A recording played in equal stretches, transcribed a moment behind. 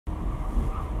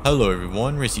Hello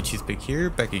everyone, Racy Toothpick here,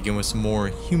 back again with some more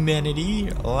humanity.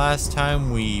 Last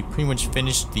time we pretty much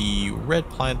finished the red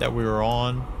planet that we were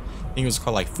on. I think it was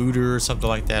called like Fooder or something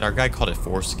like that. Our guy called it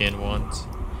Foreskin once.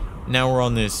 Now we're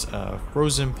on this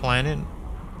frozen planet.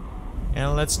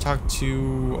 And let's talk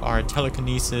to our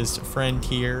telekinesis friend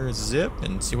here, Zip,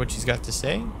 and see what she's got to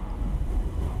say.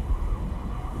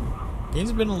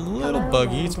 Game's been a little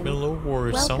buggy, Landon. it's been a little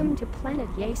worrisome. Welcome to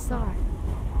planet Yesar.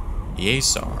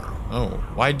 Yesar. Oh,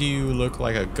 why do you look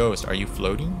like a ghost? Are you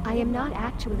floating? I am not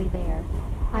actually there.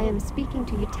 I am speaking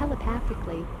to you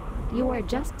telepathically. You are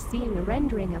just seeing a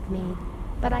rendering of me.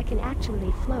 But I can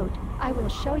actually float. I will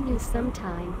show you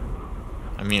sometime.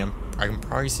 I mean, I can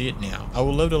probably see it now. I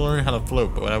would love to learn how to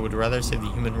float, but I would rather save the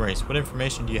human race. What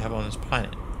information do you have on this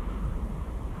planet?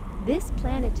 This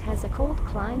planet has a cold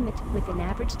climate with an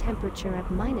average temperature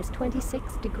of minus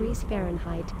 26 degrees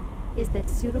Fahrenheit. Is that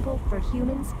suitable for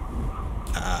humans?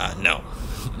 No.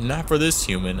 Not for this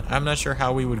human. I'm not sure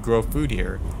how we would grow food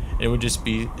here. It would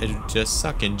just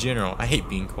suck in general. I hate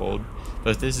being cold,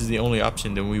 but if this is the only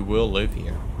option, then we will live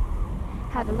here.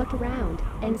 Have a look around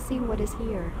and see what is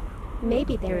here.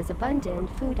 Maybe there is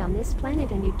abundant food on this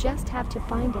planet and you just have to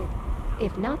find it.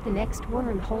 If not, the next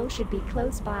wormhole should be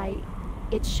close by.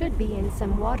 It should be in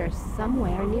some water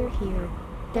somewhere near here.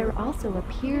 There also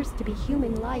appears to be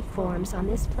human life forms on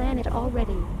this planet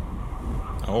already.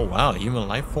 Oh wow, human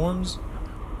life forms?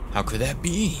 How could that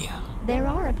be? There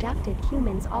are abducted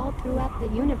humans all throughout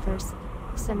the universe.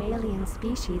 Some alien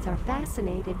species are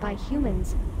fascinated by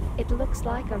humans. It looks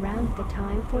like around the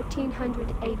time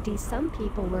 1400 AD some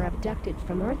people were abducted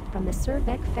from Earth from the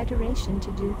Survec Federation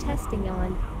to do testing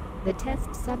on. The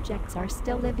test subjects are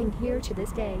still living here to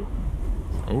this day.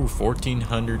 Oh,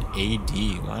 1400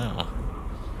 AD, wow.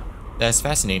 That's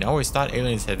fascinating. I always thought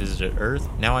aliens had visited Earth.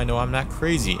 Now I know I'm not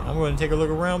crazy. I'm going to take a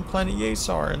look around planet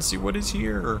Yesar and see what is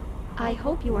here. I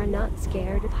hope you are not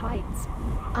scared of heights.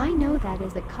 I know that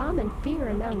is a common fear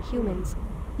among humans.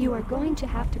 You are going to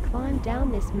have to climb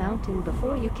down this mountain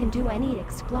before you can do any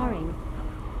exploring.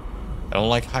 I don't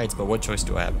like heights, but what choice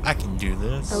do I have? I can do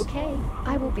this. Okay,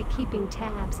 I will be keeping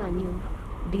tabs on you.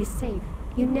 Be safe.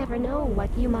 You never know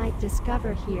what you might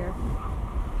discover here.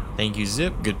 Thank you,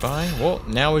 Zip. Goodbye. Well,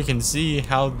 now we can see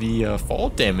how the fall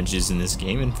damage is in this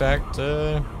game. In fact,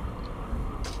 I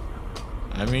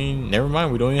mean, never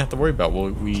mind. We don't even have to worry about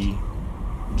it. We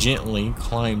gently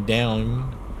climb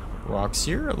down rocks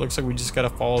here. It looks like we just got to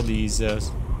follow these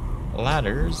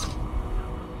ladders.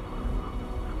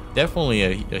 Definitely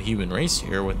a human race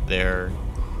here with their...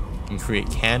 can create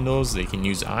candles. They can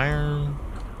use iron.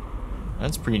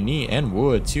 That's pretty neat, and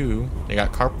wood too. They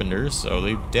got carpenters, so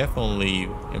they've definitely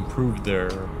improved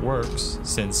their works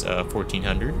since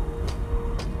 1400.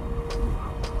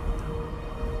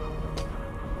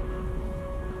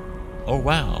 Oh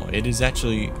wow, it is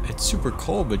actually, it's super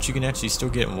cold, but you can actually still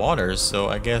get water, so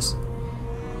I guess,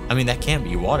 I mean that can't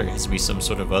be water, it has to be some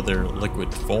sort of other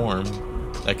liquid form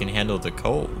that can handle the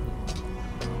cold,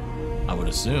 I would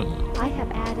assume. I have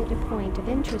added a point of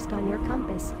interest on your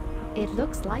compass. It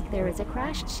looks like there is a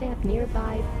crashed ship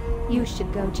nearby. You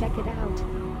should go check it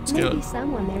out. Maybe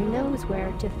someone there knows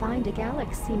where to find a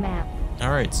galaxy map.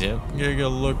 Alright, Zip. I'm gonna go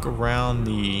look around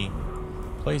the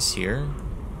place here.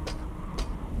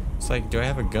 It's like, do I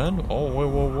have a gun? Oh, whoa,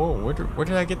 whoa, whoa. Where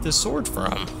did I get this sword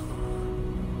from?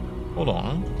 Hold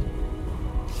on.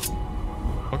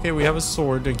 Okay, we have a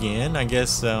sword again. I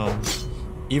guess,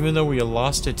 even though we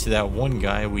lost it to that one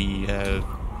guy, we have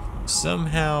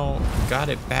somehow got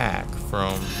it back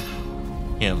from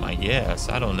him, I guess.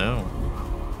 I don't know.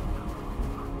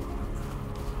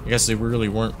 I guess they really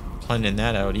weren't planning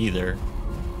that out either.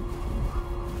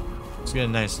 Let's get a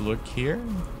nice look here.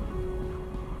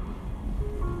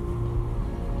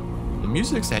 The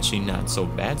music's actually not so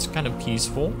bad. It's kind of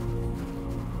peaceful.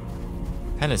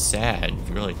 Kind of sad if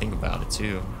you really think about it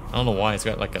too. I don't know why it's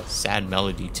got like a sad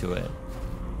melody to it.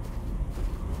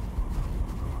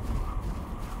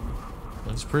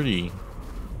 It's pretty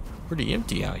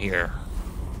empty out here.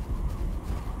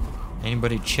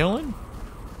 Anybody chilling?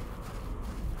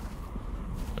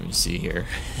 Let me see here.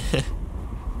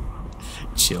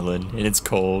 Chilling, and it's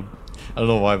cold. I don't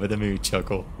know why, but that made me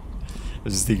chuckle. I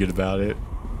was just thinking about it.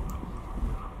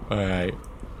 Alright.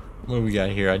 What do we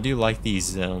got here? I do like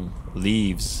these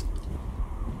leaves.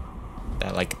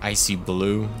 That like icy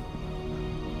blue.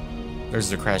 There's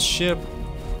the crashed ship.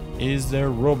 Is there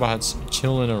robots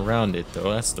chilling around it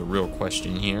though? That's the real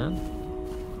question here.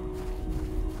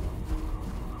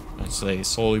 I'd say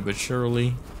slowly but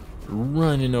surely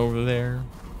running over there.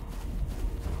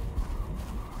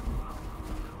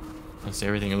 Let's say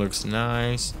everything looks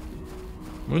nice.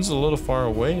 Moon's a little far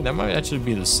away. That might actually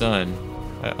be the sun.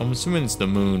 I'm assuming it's the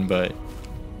moon, but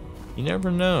you never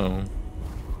know.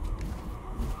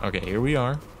 Okay, here we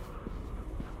are.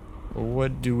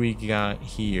 What do we got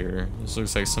here? This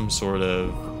looks like some sort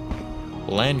of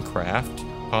land craft,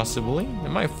 possibly. It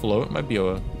might float. It might be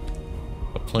a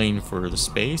plane for the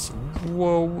space.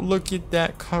 Whoa, look at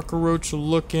that cockroach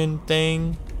looking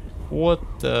thing. What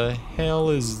the hell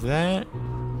is that?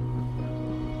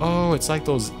 Oh, it's like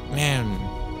those, man.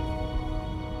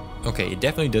 Okay, it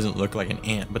definitely doesn't look like an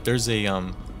ant, but there's a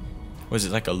was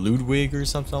it like a Ludwig or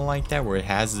something like that, where it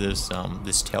has this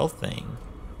this tail thing.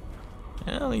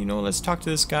 Well, you know, let's talk to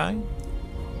this guy.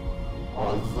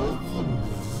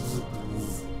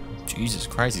 Jesus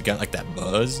Christ, he's got like that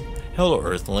buzz. Hello,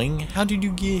 Earthling. How did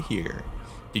you get here?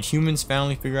 Did humans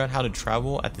finally figure out how to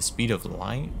travel at the speed of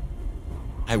light?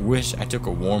 I wish I took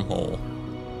a wormhole.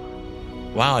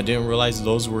 Wow, I didn't realize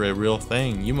those were a real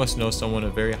thing. You must know someone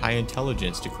of very high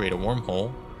intelligence to create a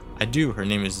wormhole. I do. Her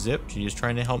name is Zip. She is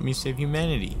trying to help me save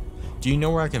humanity. Do you know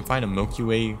where I can find a Milky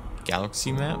Way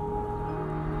galaxy map?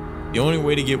 The only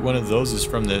way to get one of those is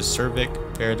from the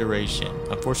Cervic Federation.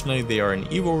 Unfortunately, they are an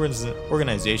evil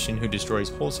organization who destroys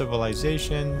whole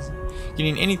civilizations.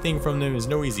 Getting anything from them is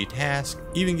no easy task.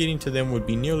 Even getting to them would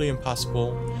be nearly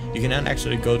impossible. You cannot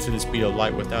actually go to the speed of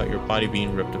light without your body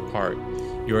being ripped apart.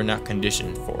 You are not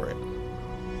conditioned for it.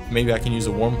 Maybe I can use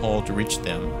a wormhole to reach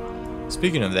them.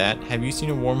 Speaking of that, have you seen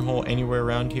a wormhole anywhere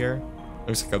around here?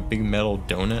 Looks like a big metal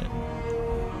donut.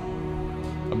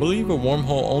 I believe a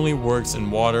wormhole only works in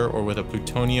water or with a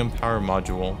plutonium power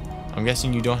module. I'm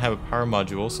guessing you don't have a power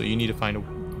module, so you need to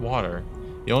find water.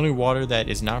 The only water that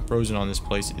is not frozen on this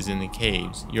place is in the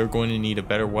caves. You're going to need a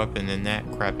better weapon than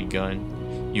that crappy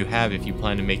gun you have if you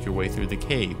plan to make your way through the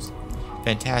caves.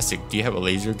 Fantastic. Do you have a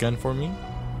laser gun for me?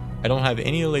 I don't have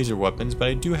any laser weapons, but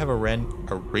I do have a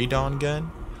radon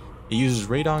gun. It uses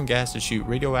radon gas to shoot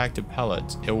radioactive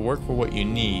pellets. It will work for what you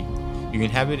need. You can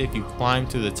have it if you climb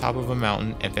to the top of a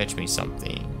mountain and fetch me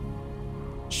something.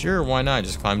 Sure, why not?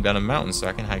 Just climb down a mountain so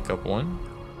I can hike up one.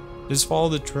 Just follow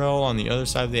the trail on the other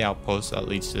side of the outpost that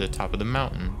leads to the top of the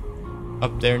mountain.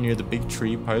 Up there near the big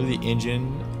tree, part of the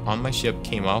engine on my ship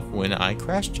came off when I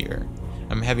crashed here.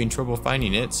 I'm having trouble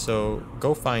finding it, so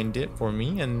go find it for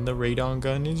me and the radon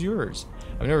gun is yours.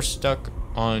 I've never stuck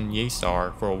on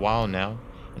Yesar for a while now,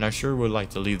 and I sure would like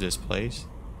to leave this place.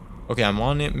 Okay, I'm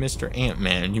on it, Mr.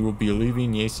 Ant-Man. You will be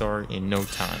leaving Yesar in no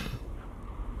time.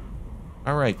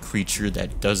 Alright, creature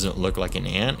that doesn't look like an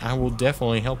ant, I will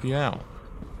definitely help you out.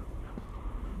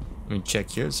 Let me check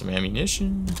here, some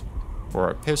ammunition for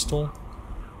our pistol.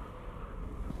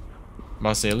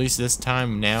 I'll say at least this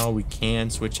time now we can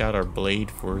switch out our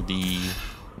blade for the,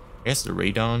 I guess, the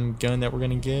radon gun that we're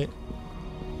gonna get.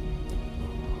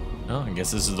 Oh, I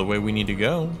guess this is the way we need to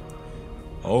go.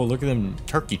 Oh, look at them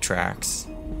turkey tracks.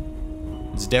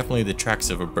 It's definitely the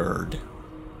tracks of a bird.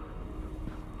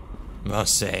 I'll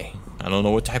say, I don't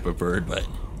know what type of bird, but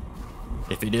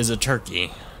if it is a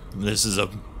turkey, this is a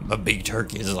big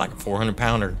turkey. This is like a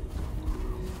 400-pounder.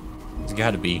 It's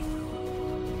gotta be.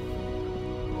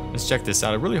 Let's check this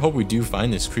out. I really hope we do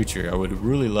find this creature. I would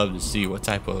really love to see what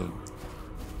type of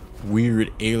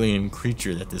weird alien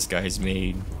creature that this guy's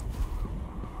made.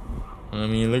 I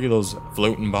mean, look at those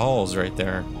floating balls right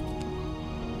there.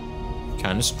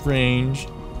 Kind of strange.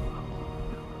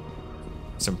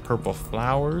 Some purple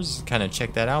flowers. Kind of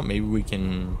check that out. Maybe we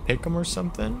can pick them or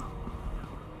something.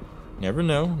 Never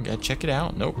know. Gotta check it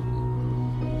out. Nope.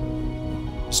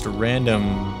 Just a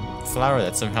random flower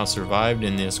that somehow survived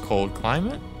in this cold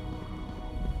climate.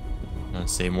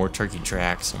 Let's say more turkey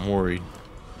tracks. I'm worried.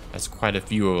 That's quite a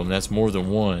few of them. That's more than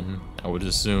one, I would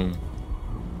assume.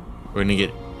 We're gonna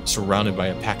get surrounded by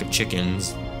a pack of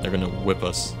chickens. They're gonna whip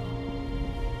us.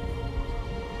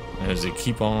 As they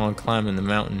keep on climbing the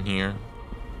mountain here.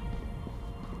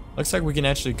 Looks like we can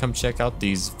actually come check out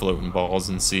these floating balls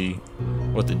and see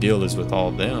what the deal is with all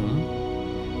of them.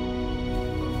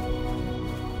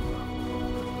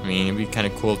 I mean, it'd be kind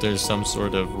of cool if there's some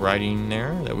sort of writing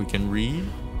there that we can read.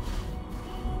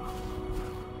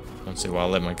 Don't say, well, I'll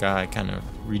let my guy kind of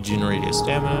regenerate his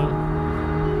stamina.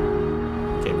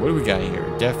 Okay, what do we got here?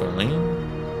 Definitely.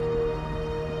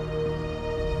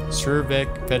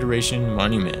 Cervic Federation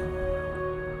Monument.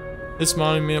 This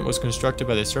monument was constructed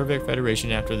by the Cervic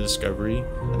Federation after the discovery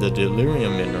of the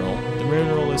delirium mineral. The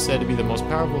mineral is said to be the most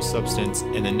powerful substance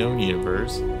in the known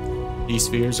universe. These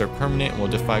spheres are permanent and will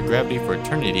defy gravity for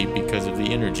eternity because of the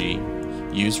energy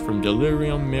used from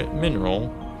delirium mineral.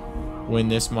 When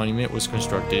this monument was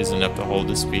constructed, is enough to hold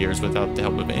the spheres without the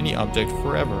help of any object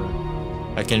forever.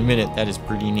 I can admit it, that is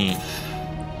pretty neat.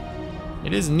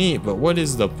 It is neat, but what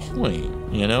is the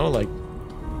point? You know, like,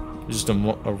 just a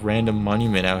random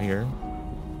monument out here.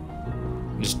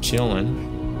 Just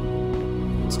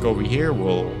chilling. Let's go over here.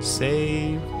 We'll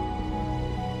save.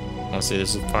 I'll say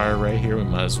there's a fire right here. We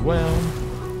might as well.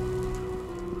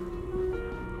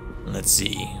 Let's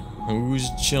see. Who's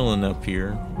chilling up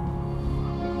here?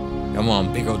 Come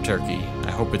on, big old turkey.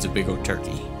 I hope it's a big old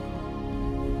turkey.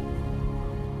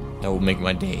 That will make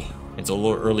my day. It's a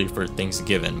little early for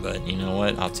Thanksgiving, but you know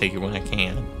what? I'll take it when I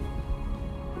can.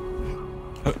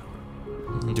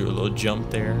 Do a little jump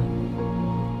there.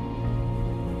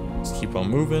 Let's keep on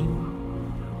moving.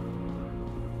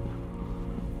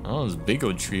 Oh, there's a big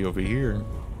old tree over here.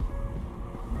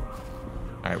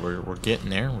 Alright, we're getting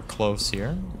there. We're close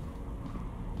here.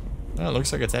 Oh, it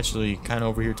looks like it's actually kind of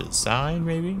over here to the side,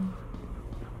 maybe?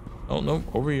 Oh, no,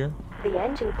 over here. The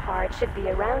engine part should be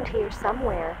around here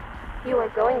somewhere. You are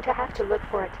going to have to look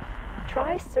for it.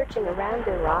 Try searching around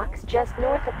the rocks just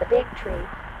north of the big tree.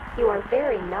 You are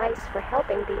very nice for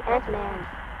helping the Ant-Man.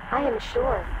 I am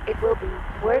sure it will be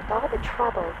worth all the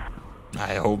trouble.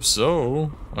 I hope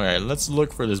so. Alright, let's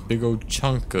look for this big old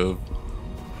chunk of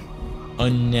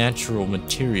unnatural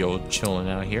material chilling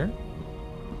out here.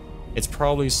 It's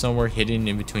probably somewhere hidden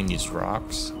in between these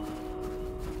rocks.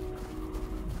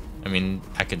 I mean,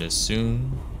 I could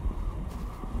assume.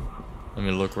 Let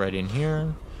me look right in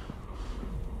here.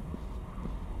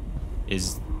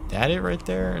 Is that it right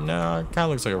there? No, it kind of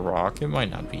looks like a rock. It might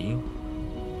not be.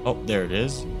 Oh, there it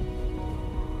is.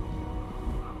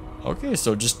 Okay,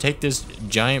 so just take this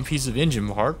giant piece of engine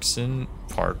parts and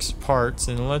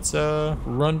let's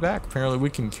run back. Apparently we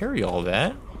can carry all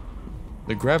that.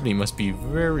 The gravity must be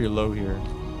very low here.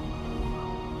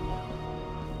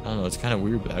 I don't know, it's kind of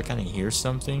weird, but I kind of hear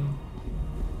something.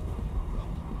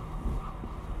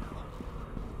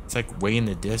 It's like way in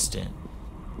the distance.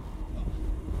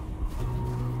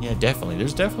 Yeah, definitely.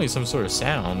 There's definitely some sort of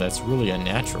sound that's really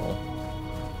unnatural.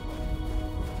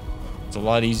 It's a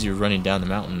lot easier running down the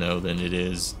mountain though than it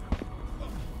is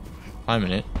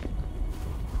climbing it.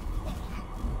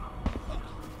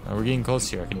 Now we're getting close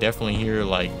here. I can definitely hear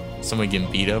like somebody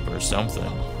getting beat up or something.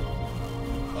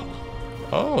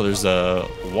 Oh, there's a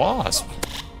wasp.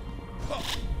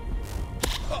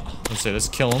 Let's say let's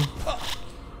kill him.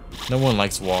 No one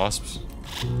likes wasps.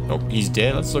 Oh, he's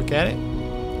dead. Let's look at it.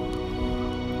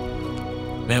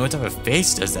 Man, what type of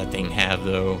face does that thing have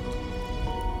though?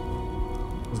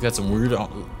 He's got some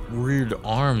weird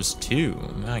arms too.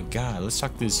 My God, let's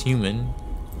talk to this human.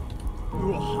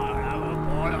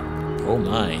 Oh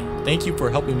my. Thank you for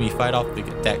helping me fight off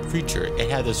that creature. It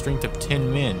had the strength of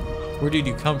 10 men. Where did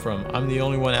you come from? I'm the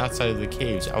only one outside of the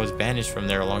caves. I was banished from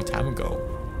there a long time ago.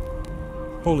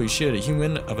 Holy shit, a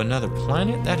human of another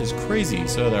planet? That is crazy.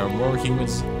 So there are more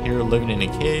humans here living in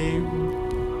a cave?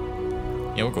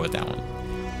 Yeah, we'll go with that one.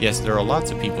 Yes, there are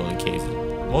lots of people in the cave.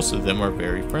 Most of them are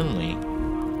very friendly.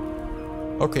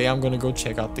 Okay, I'm gonna go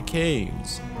check out the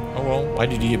caves. Oh well, why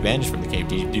did you get banished from the cave?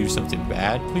 Did you do something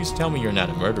bad? Please tell me you're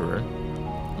not a murderer.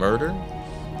 Murder?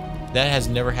 That has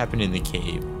never happened in the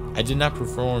cave. I did not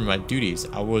perform my duties.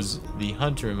 I was the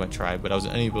hunter in my tribe, but I was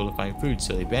unable to find food,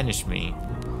 so they banished me.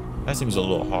 That seems a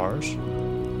little harsh.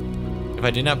 If I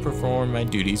did not perform my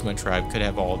duties, my tribe could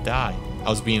have all died.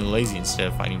 I was being lazy instead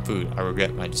of finding food. I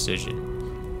regret my decision.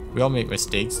 We all make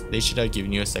mistakes. They should have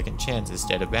given you a second chance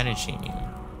instead of banishing you.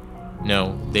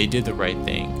 No, they did the right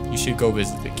thing. You should go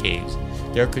visit the caves.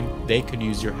 They could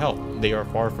use your help. They are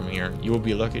far from here. You will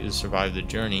be lucky to survive the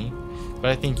journey,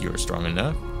 but I think you are strong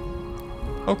enough.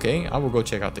 Okay, I will go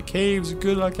check out the caves.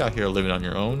 Good luck out here living on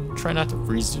your own. Try not to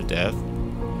freeze to death.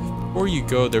 Before you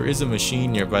go, there is a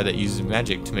machine nearby that uses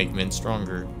magic to make men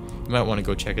stronger. You might want to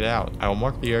go check it out. I will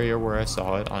mark the area where I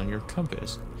saw it on your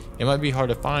compass. It might be hard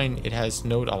to find. It has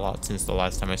snowed a lot since the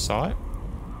last time I saw it.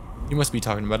 You must be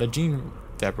talking about a gene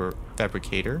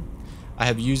fabricator. I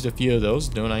have used a few of those.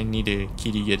 Don't I need a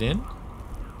key to get in?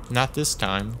 Not this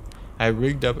time. I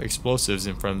rigged up explosives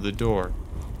in front of the door.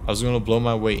 I was going to blow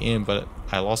my way in, but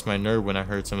I lost my nerve when I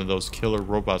heard some of those killer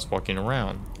robots walking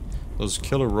around. Those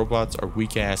killer robots are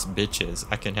weak ass bitches.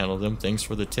 I can handle them. Thanks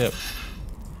for the tip.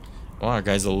 Wow, our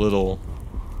guy's a little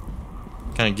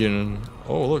kind of getting.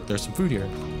 Oh look, there's some food here.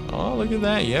 Oh, look at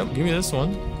that. Yep, give me this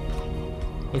one.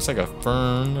 Looks like a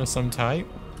fern of some type.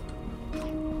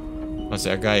 Let's see,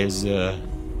 our guy is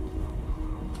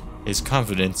his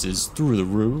confidence is through the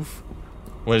roof.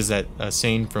 What is that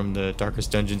saying from the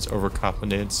Darkest Dungeons?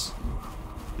 Overconfidence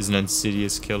is an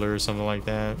insidious killer or something like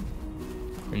that.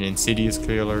 Or an insidious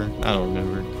killer. I don't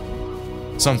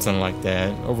remember. Something like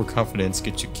that. Overconfidence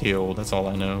gets you killed. That's all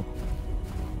I know.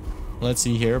 Let's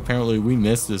see here. Apparently we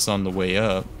missed this on the way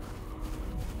up.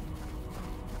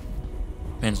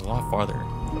 man's a lot farther.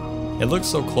 It looks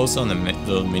so close on the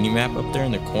mini map up there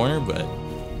in the corner, but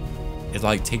it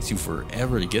like takes you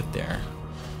forever to get there.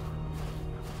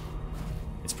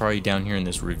 It's probably down here in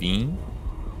this ravine.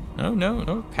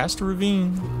 No, past the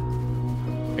ravine.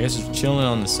 I guess it's chilling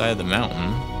on the side of the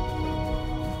mountain.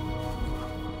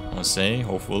 I'll say,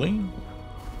 hopefully.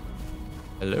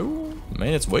 Hello?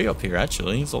 Man, it's way up here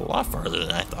actually. It's a lot farther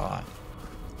than I thought.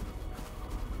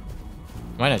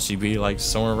 Might actually be like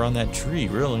somewhere around that tree,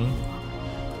 really.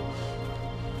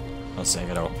 I'll say I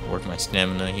gotta work my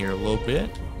stamina here a little bit.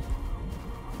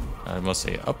 I must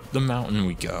say, up the mountain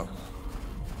we go.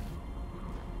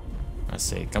 I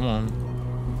say, come on.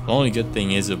 The only good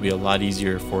thing is it'll be a lot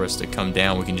easier for us to come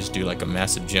down. We can just do like a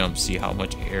massive jump, see how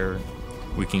much air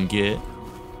we can get.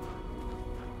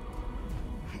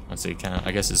 I say,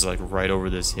 I guess it's like right over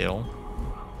this hill.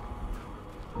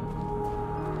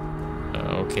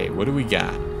 Okay, what do we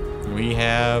got? We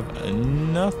have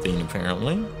nothing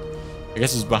apparently. I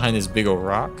guess it's behind this big old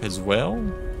rock as well.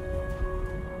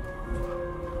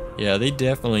 Yeah, they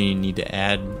definitely need to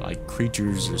add like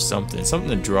creatures or something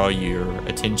to draw your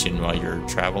attention while you're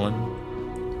traveling.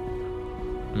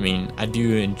 I mean, I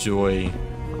do enjoy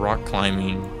rock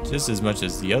climbing just as much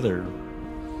as the other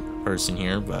person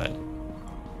here, but a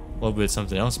little bit of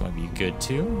something else might be good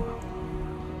too.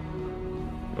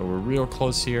 But we're real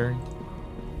close here.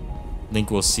 I think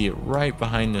we'll see it right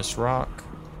behind this rock.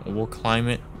 We'll climb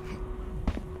it.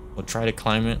 We'll try to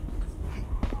climb it.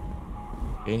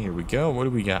 Okay, here we go. What do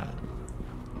we got?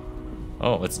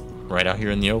 Oh, it's right out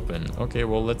here in the open. Okay,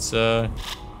 well, let's get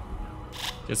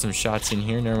some shots in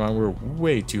here. Never mind, we're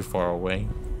way too far away.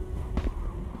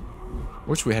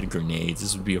 Wish we had grenades.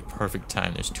 This would be a perfect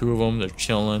time. There's two of them. They're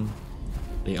chilling.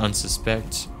 They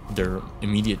unsuspect their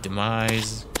immediate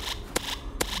demise.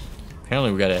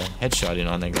 Apparently, we got a headshot in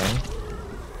on that guy.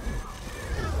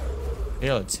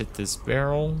 Okay, let's hit this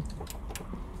barrel.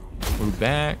 Move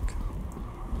back.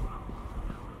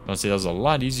 I'll say that was a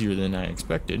lot easier than I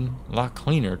expected. A lot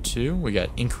cleaner too. We got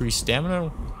increased stamina,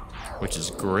 which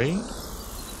is great.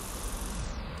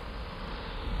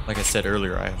 Like I said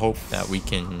earlier, I hope that we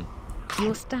can...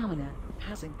 Your stamina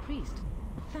has increased.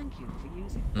 Thank you for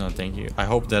using it. No, thank you. I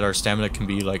hope that our stamina can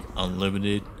be like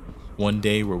unlimited one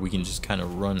day, where we can just kind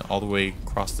of run all the way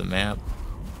across the map,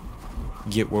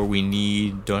 get where we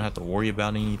need, don't have to worry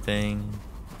about anything.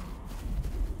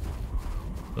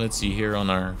 Let's see here on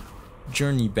our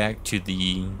journey back to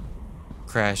the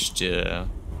crashed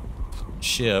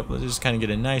ship. Let's just kind of get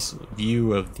a nice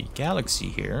view of the galaxy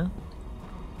here.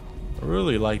 I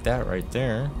really like that right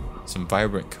there. Some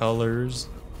vibrant colors,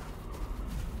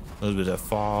 a little bit of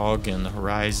fog in the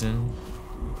horizon.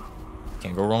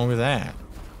 Can't go wrong with that.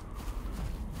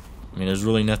 I mean, there's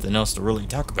really nothing else to really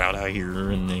talk about out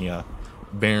here in the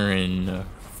barren,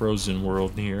 frozen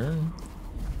world here,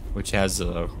 which has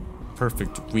a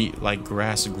perfect wheat-like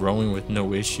grass growing with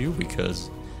no issue, because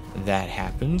that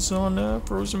happens on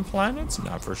frozen planets.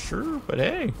 Not for sure, but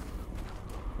hey,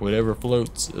 whatever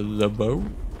floats the boat.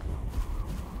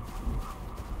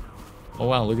 Oh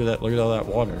wow, look at that! Look at all that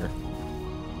water.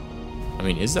 I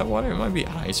mean, is that water? It might be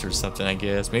ice or something, I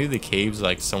guess. Maybe the cave's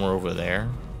like somewhere over there.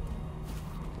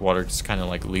 Water just kind of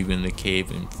like leaving the cave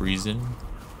and freezing.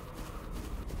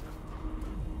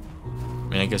 I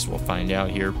mean, I guess we'll find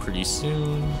out here pretty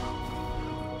soon.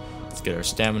 Let's get our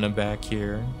stamina back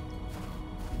here.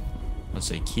 Let's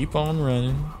say keep on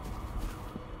running.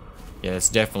 Yeah, it's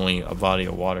definitely a body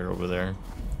of water over there.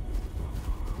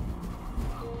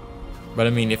 But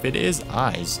I mean, if it is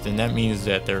ice, then that means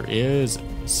that there is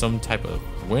some type of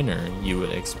winter you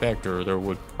would expect, or there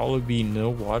would probably be no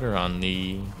water on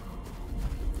the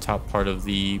top part of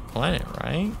the planet,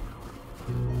 right?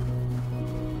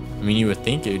 I mean, you would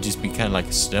think it would just be kind of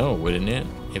like snow, wouldn't it?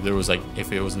 If there was like,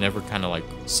 if it was never kind of like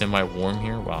semi-warm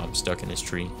here. Wow, I'm stuck in this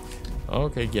tree.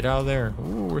 Okay, get out of there.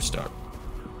 Ooh, we're stuck.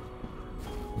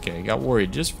 Okay, I got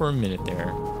worried just for a minute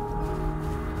there.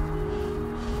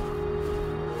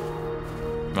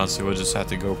 Honestly, we'll just have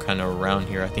to go kind of around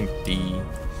here. I think the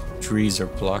trees are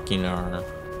blocking our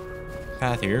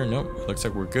path here. Nope, looks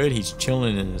like we're good. He's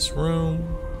chilling in this room.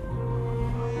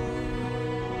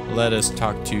 Let us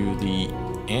talk to the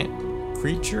ant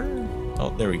creature.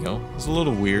 Oh, there we go. It's a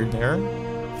little weird there.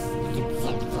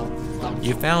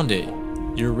 You found it.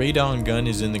 Your radon gun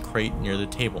is in the crate near the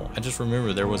table. I just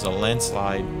remember there was a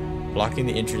landslide blocking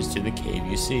the entrance to the cave.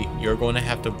 You see, you're going to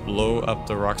have to blow up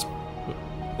the rocks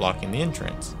blocking the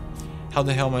entrance. How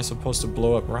the hell am I supposed to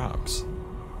blow up rocks?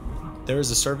 There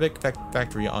is a Cervic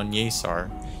factory on Yesar.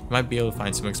 You might be able to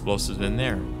find some explosives in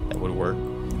there. That would work.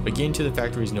 But getting to the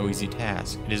factory is no easy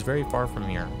task. It is very far from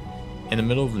here. in the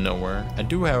middle of nowhere. I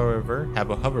do, however, have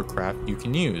a hovercraft you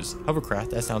can use.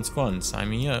 Hovercraft, that sounds fun. Sign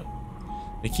me up.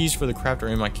 The keys for the craft are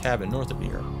in my cabin north of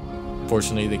here.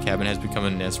 Unfortunately, the cabin has become a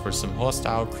nest for some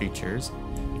hostile creatures.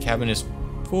 The cabin is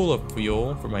full of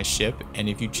fuel for my ship, and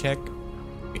if you chuck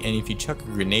a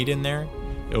grenade in there,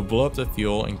 it'll blow up the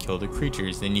fuel and kill the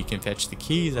creatures. Then you can fetch the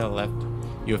keys. I left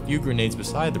you a few grenades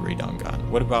beside the radon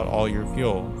gun. What about all your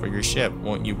fuel for your ship?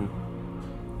 Won't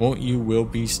you will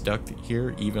be stuck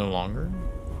here even longer?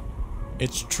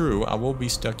 It's true, I will be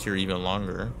stuck here even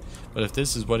longer, but if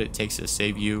this is what it takes to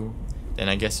save you, then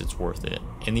I guess it's worth it.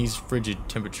 In these frigid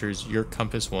temperatures, your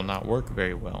compass will not work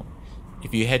very well.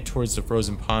 If you head towards the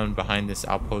frozen pond behind this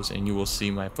outpost, and you will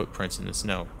see my footprints in the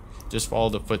snow. Just follow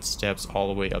the footsteps all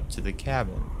the way up to the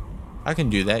cabin. I can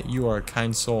do that. You are a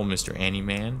kind soul, Mr.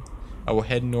 Annie-Man. I will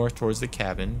head north towards the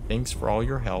cabin. Thanks for all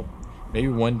your help. Maybe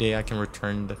one day I can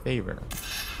return the favor.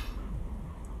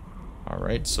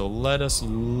 Alright, so let us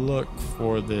look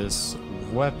for this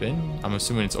weapon. I'm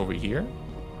assuming it's over here.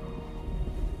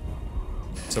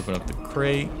 Let's open up the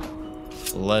crate.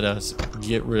 Let us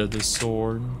get rid of the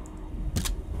sword.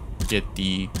 Get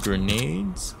the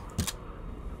grenades.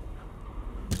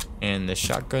 And the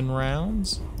shotgun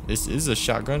rounds. This is a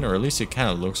shotgun, or at least it kind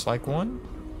of looks like one.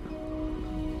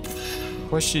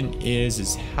 Question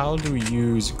is how do we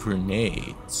use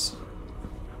grenades?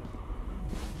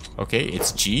 Okay,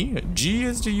 it's G. G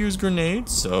is to use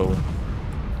grenades, so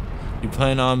you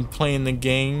plan on playing the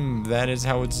game, that is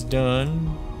how it's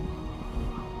done.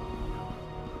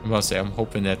 I'm about to say, I'm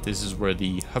hoping that this is where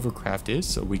the hovercraft is,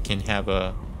 so we can have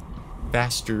a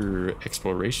faster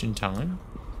exploration time.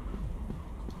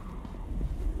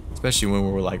 Especially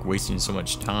when we're like wasting so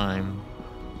much time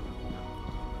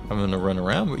having to run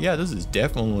around. But yeah, this is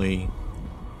definitely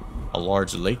a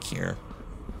large lake here.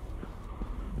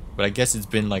 But I guess it's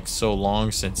been like so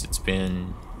long since it's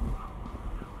been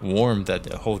warm that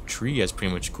the whole tree has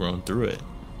pretty much grown through it.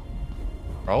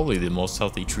 Probably the most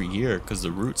healthy tree here because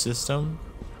the root system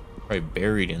probably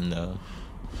buried in the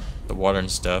water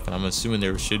and stuff. And I'm assuming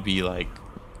there should be like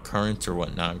currents or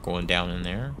whatnot going down in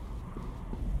there.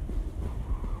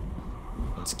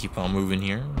 Let's keep on moving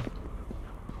here.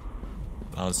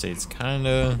 I would say it's kind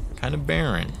of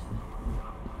barren.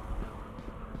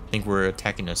 I think we're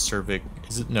attacking a cervic.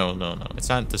 Is it? No. It's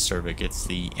not the cervic. It's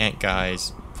the ant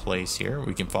guy's place here.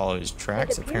 We can follow his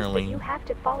tracks. Apparently, you have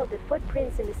to follow the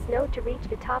footprints in the snow to reach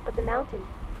the top of the mountain.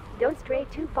 Don't stray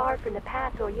too far from the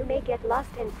path, or you may get lost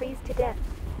and freeze to death.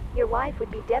 Your wife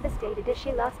would be devastated if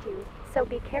she lost you. So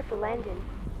be careful, Landon.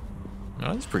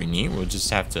 Oh, that's pretty neat. We'll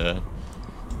just have to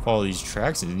follow these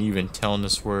tracks, and even telling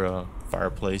us where a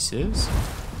fireplace is.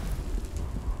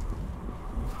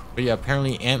 But yeah,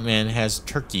 apparently Ant-Man has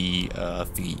turkey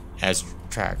feet as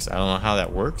tracks. I don't know how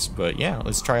that works, but yeah,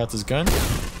 let's try out this gun.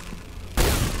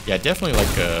 Yeah, definitely like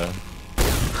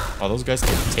oh, those guys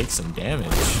can take some damage.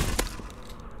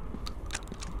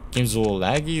 Game's a little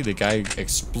laggy. The guy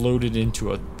exploded into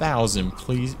 1,000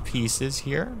 pieces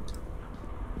here.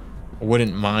 I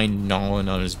wouldn't mind gnawing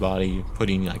on his body,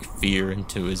 putting like fear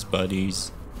into his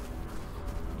buddies.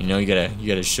 You know, you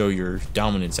gotta show your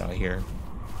dominance out here.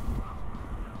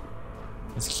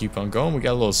 Let's keep on going. We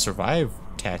got a little survive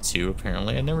tattoo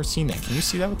apparently. I've never seen that. Can you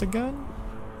see that with the gun?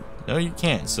 No, you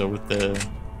can't. So with the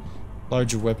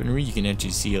larger weaponry, you can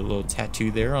actually see a little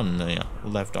tattoo there on the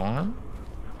left arm.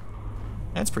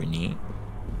 That's pretty neat.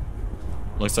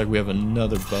 Looks like we have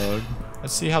another bug.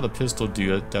 Let's see how the pistol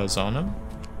does on him.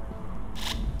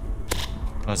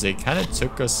 As it kind of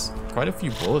took us quite a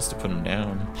few bullets to put him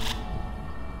down.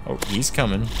 Oh, he's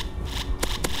coming.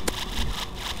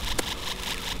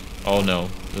 Oh no,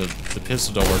 the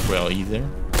pistol don't work well either.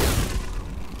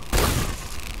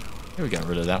 Here, we got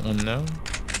rid of that one though.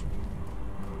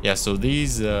 Yeah, so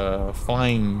these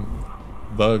flying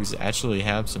bugs actually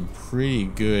have some pretty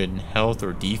good health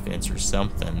or defense or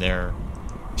something. Their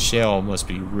shell must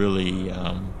be really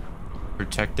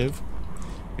protective,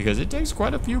 because it takes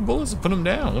quite a few bullets to put them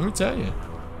down, let me tell you.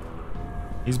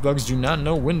 These bugs do not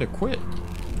know when to quit.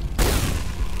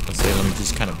 Let's say, let me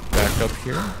just kind of back up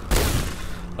here.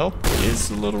 Health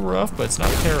is a little rough, but it's not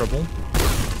terrible.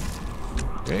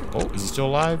 Okay, oh, is he still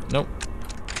alive? Nope.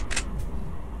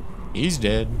 He's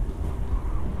dead.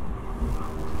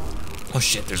 Oh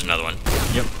shit, there's another one.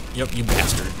 Yep, you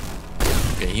bastard.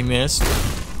 Okay, he missed.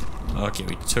 Okay,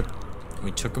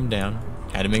 we took him down.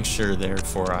 Had to make sure there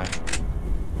before I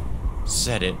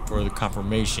set it for the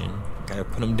confirmation. Gotta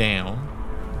put him down.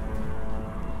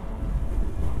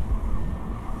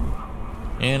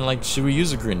 And like, should we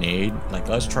use a grenade? Like,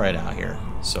 let's try it out here.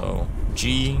 So,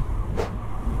 G.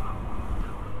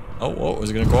 Oh, is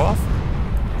it gonna go off?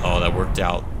 Oh, that worked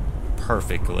out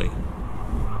perfectly.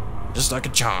 Just like a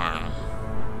charm.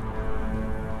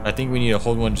 I think we need to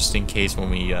hold one just in case when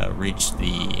we reach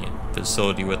the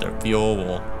facility with our fuel.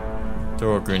 We'll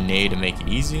throw a grenade to make it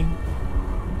easy.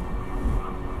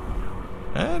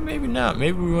 Maybe not.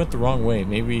 Maybe we went the wrong way.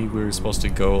 Maybe we were supposed to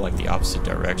go like the opposite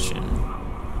direction.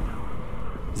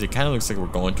 Because it kind of looks like we're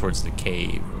going towards the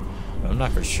cave. I'm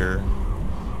not for sure.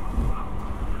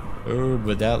 Oh,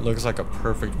 but that looks like a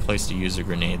perfect place to use a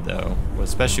grenade though. Well,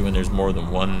 especially when there's more than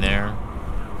one there.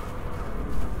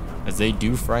 As they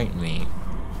do frighten me.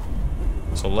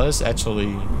 So let's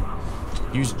actually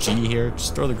use G here.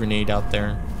 Just throw the grenade out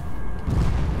there.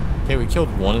 Okay, we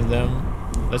killed one of them.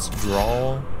 Let's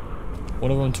draw one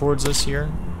of them towards us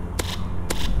here.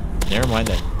 Never mind,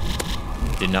 that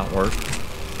did not work.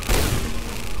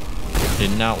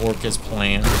 Did not work as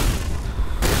planned.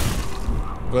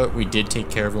 But we did take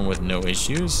care of him with no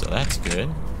issues, so that's good.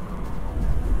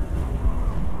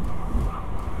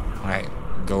 Alright,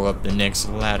 go up the next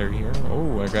ladder here.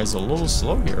 Oh, that guy's a little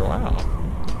slow here, wow.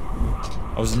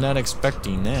 I was not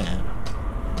expecting that.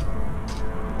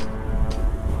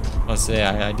 I'll say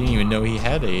I didn't even know he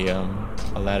had a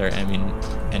ladder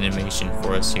animation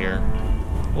for us here.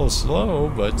 A little slow,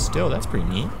 but still, that's pretty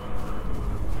neat.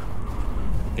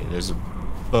 Okay, there's a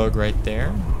bug right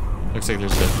there. Looks like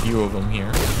there's a few of them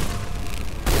here.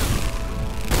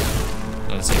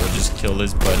 Let's see, we'll just kill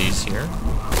his buddies here.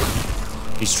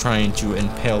 He's trying to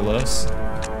impale us.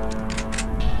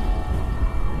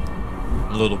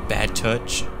 A little bad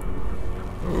touch.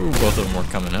 Ooh, both of them are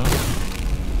coming out.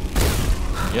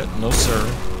 Yep, no sir.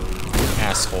 You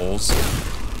assholes.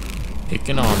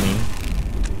 Picking on me.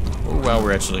 Oh wow,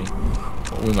 we're actually...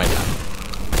 Oh, we might die.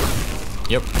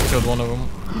 Yep, killed one of them.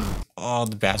 Oh,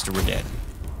 the bastard, we're dead.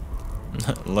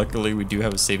 Luckily, we do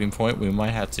have a saving point. We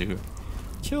might have to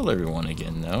kill everyone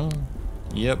again, though.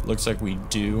 Yep, looks like we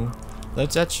do.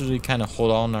 Let's actually kind of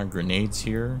hold on our grenades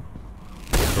here.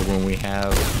 For when we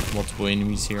have multiple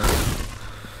enemies here.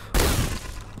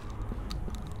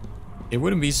 It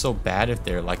wouldn't be so bad if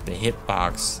they're like the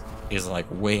hitbox is like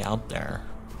way out there.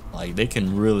 Like they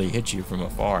can really hit you from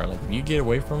afar. Like if you get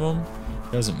away from them,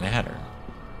 it doesn't matter.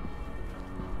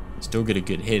 Still get a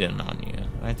good hit in on you.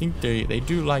 I think they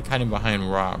do like hiding behind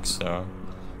rocks, so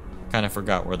kind of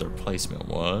forgot where their placement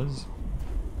was.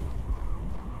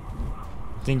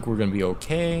 I think we're gonna be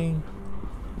okay.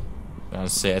 I'll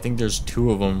say I think there's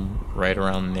two of them right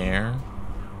around there.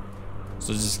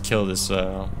 So just kill this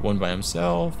one by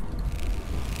himself.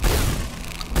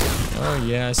 Oh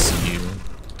yeah, I see you.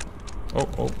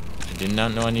 Oh, I did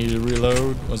not know I needed to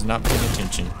reload. Was not paying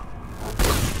attention.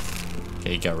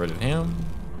 Okay, got rid of him.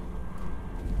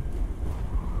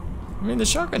 I mean, the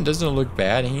shotgun doesn't look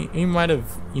bad. He might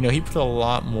have, you know, he put a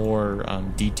lot more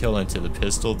detail into the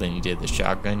pistol than he did the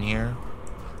shotgun here.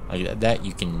 Like that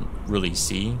you can really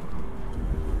see.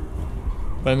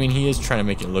 But I mean, he is trying to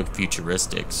make it look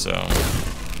futuristic, so.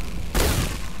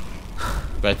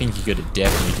 But I think he could have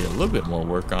definitely did a little bit more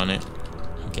work on it.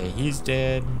 Okay, he's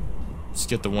dead. Let's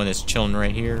get the one that's chilling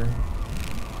right here.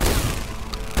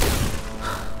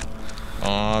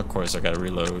 Oh, of course I gotta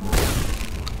reload.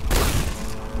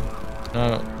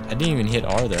 No, I didn't even hit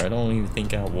R there. I don't even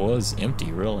think I was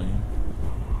empty, really.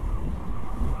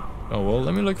 Oh, well,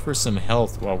 let me look for some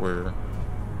health while we're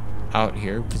out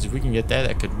here, because if we can get that,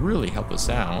 that could really help us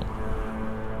out.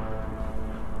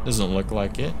 Doesn't look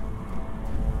like it.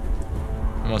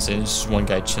 I'm gonna say there's just one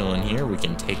guy chilling here. We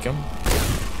can take him.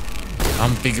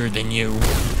 I'm bigger than you.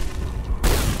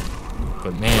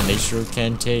 But man, they sure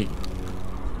can take.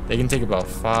 They can take about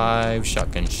 5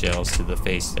 shotgun shells to the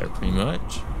face there, pretty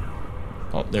much.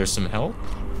 Oh, there's some help.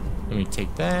 Let me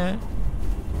take that.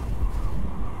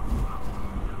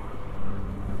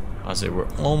 I'll say we're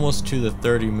almost to the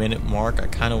 30-minute mark. I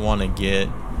kind of want to get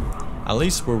at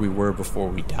least where we were before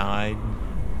we died,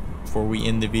 before we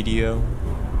end the video.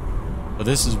 But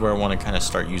this is where I want to kind of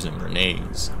start using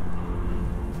grenades.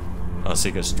 I'll say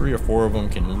because 3 or 4 of them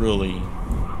can really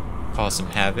cause some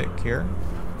havoc here.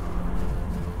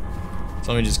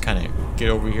 So let me just kind of get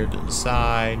over here to the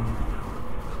side.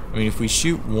 I mean, if we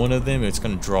shoot one of them, it's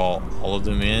going to draw all of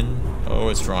them in. Oh,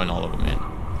 it's drawing all of them in.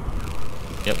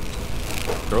 Yep.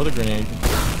 Throw the grenade.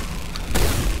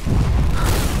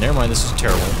 Never mind, this is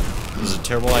terrible. This is a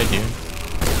terrible idea.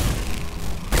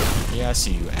 Yeah, I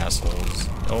see you assholes.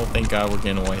 Oh, thank God we're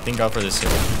getting away. Thank God for this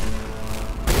hill.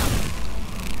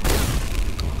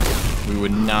 We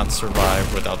would not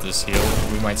survive without this heal.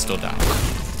 We might still die.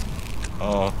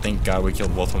 Oh, thank God we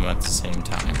killed both of them at the same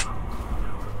time.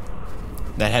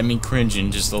 That had me cringing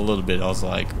just a little bit. I was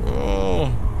like,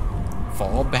 oh,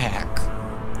 fall back.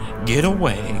 Get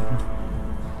away.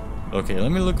 Okay,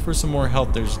 let me look for some more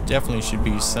health. There's definitely should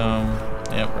be some.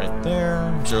 Yep, right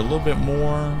there. Is there a little bit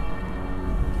more?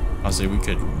 I'll say we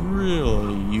could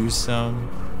really use some.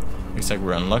 Looks like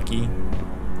we're unlucky.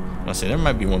 I'll say there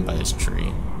might be one by this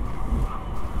tree.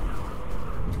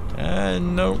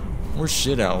 Nope. We're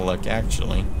shit out of luck,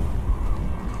 actually.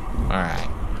 Alright.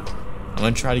 I'm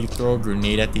gonna try to throw a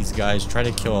grenade at these guys. Try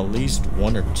to kill at least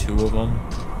 1 or 2 of them.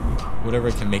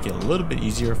 Whatever can make it a little bit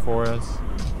easier for us.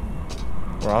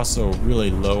 We're also really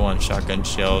low on shotgun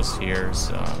shells here,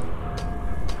 so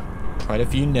quite a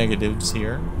few negatives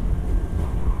here.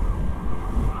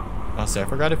 I'll say I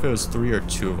forgot if it was 3 or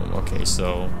 2 of them. Okay,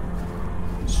 so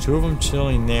there's 2 of them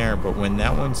chilling there, but when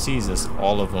that one sees us,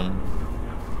 all of them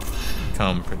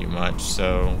come pretty much.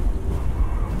 So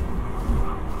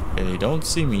okay, they don't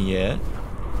see me yet.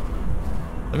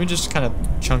 Let me just kind of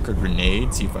chunk a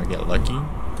grenade, see if I get lucky.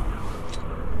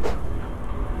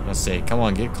 Let's say, come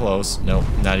on, get close. Nope,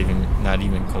 not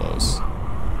even close.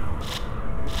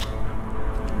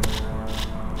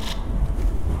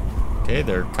 Okay,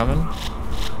 they're coming.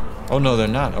 Oh no, they're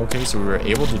not. Okay, so we were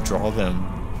able to draw them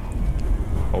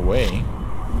away.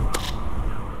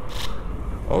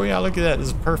 Oh yeah, look at that. This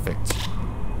is perfect.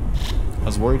 I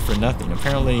was worried for nothing.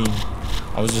 Apparently,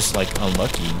 I was just like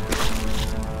unlucky.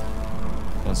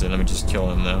 Let's see, let me just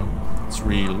kill him though. Let's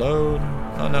reload.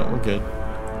 Oh no, we're good.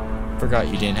 Forgot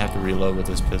you didn't have to reload with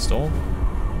this pistol.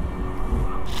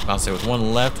 I'll say with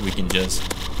 1 left, we can just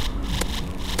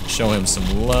show him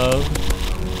some love.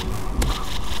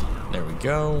 There we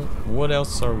go. What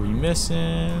else are we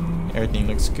missing? Everything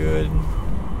looks good.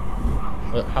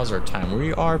 How's our time?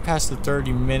 We are past the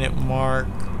 30-minute mark.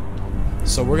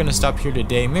 So we're gonna stop here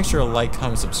today. Make sure to like,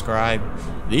 comment, subscribe.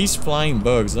 These flying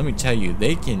bugs, let me tell you,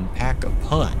 they can pack a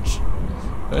punch.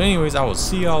 But anyways, I will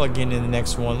see y'all again in the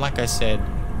next one. Like I said,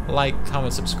 like,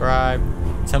 comment, subscribe.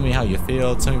 Tell me how you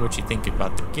feel. Tell me what you think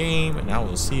about the game. And I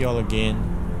will see y'all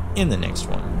again in the next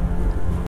one.